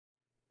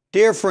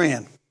Dear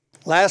friend,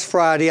 last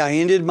Friday I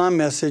ended my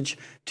message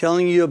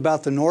telling you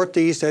about the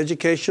Northeast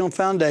Educational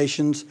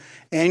Foundation's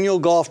annual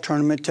golf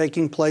tournament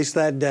taking place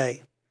that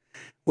day.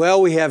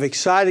 Well, we have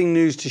exciting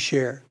news to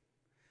share.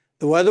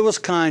 The weather was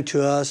kind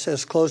to us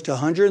as close to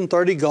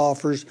 130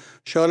 golfers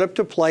showed up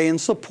to play in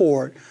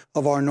support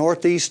of our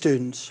Northeast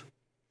students.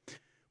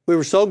 We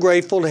were so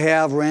grateful to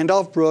have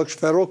Randolph Brooks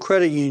Federal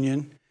Credit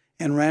Union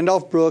and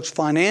Randolph Brooks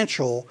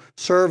Financial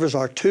serve as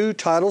our two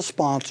title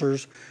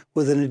sponsors,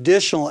 with an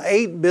additional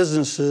 8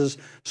 businesses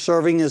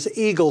serving as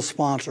Eagle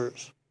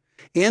sponsors.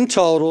 In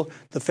total,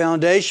 the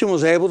foundation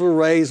was able to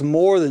raise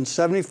more than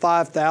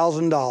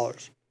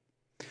 $75,000.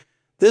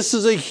 This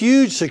is a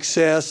huge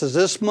success, as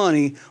this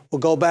money will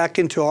go back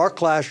into our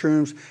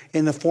classrooms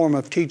in the form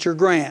of teacher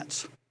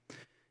grants.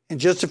 In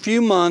just a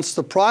few months,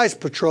 the Prize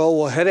Patrol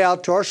will head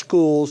out to our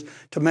schools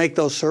to make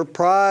those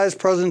surprise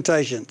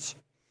presentations.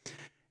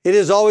 It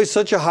is always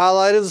such a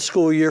highlight of the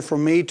school year for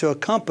me to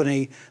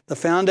accompany the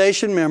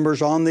foundation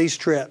members on these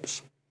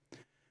trips.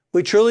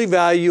 We truly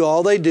value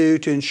all they do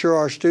to ensure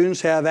our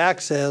students have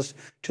access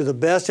to the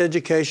best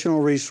educational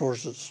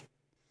resources.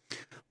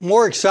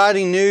 More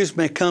exciting news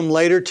may come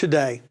later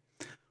today.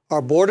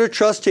 Our Board of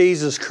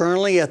Trustees is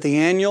currently at the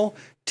annual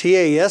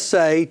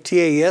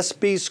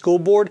TASA-TASB School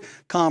Board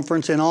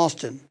Conference in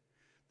Austin.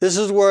 This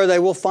is where they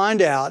will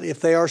find out if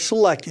they are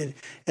selected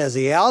as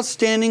the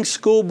outstanding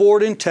school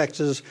board in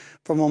Texas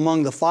from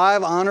among the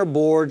 5 honor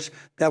boards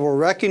that were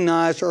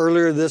recognized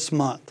earlier this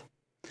month.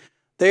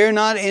 They are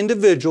not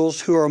individuals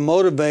who are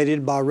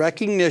motivated by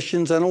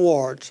recognitions and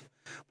awards,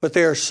 but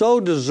they are so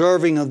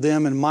deserving of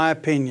them, in my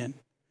opinion.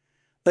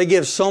 They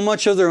give so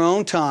much of their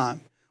own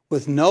time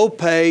with no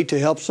pay to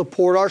help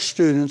support our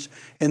students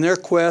in their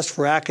quest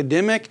for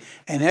academic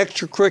and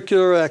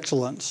extracurricular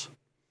excellence.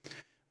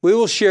 We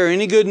will share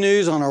any good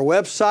news on our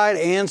website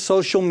and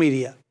social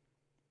media.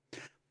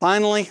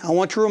 Finally, I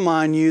want to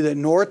remind you that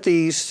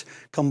Northeast's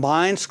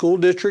Combined School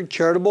District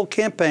Charitable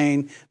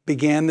Campaign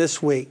began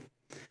this week.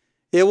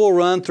 It will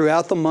run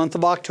throughout the month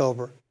of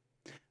October.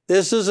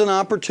 This is an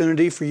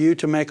opportunity for you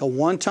to make a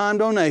one-time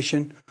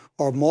donation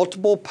or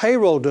multiple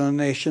payroll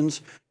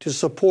donations to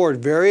support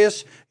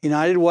various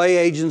United Way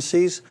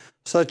agencies,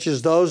 such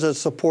as those that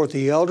support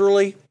the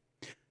elderly,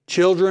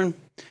 children,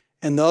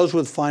 and those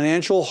with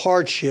financial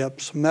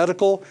hardships,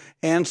 medical,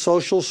 and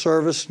social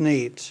service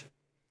needs.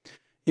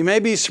 You may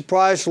be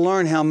surprised to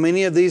learn how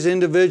many of these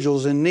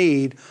individuals in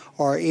need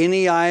are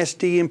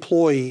NEISD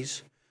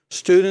employees,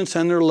 students,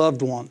 and their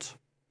loved ones.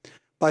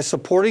 By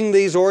supporting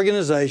these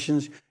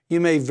organizations, you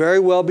may very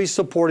well be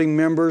supporting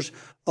members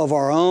of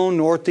our own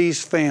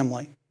Northeast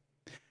family.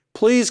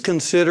 Please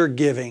consider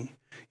giving.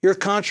 Your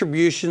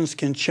contributions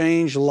can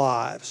change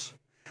lives.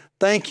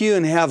 Thank you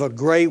and have a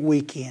great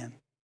weekend.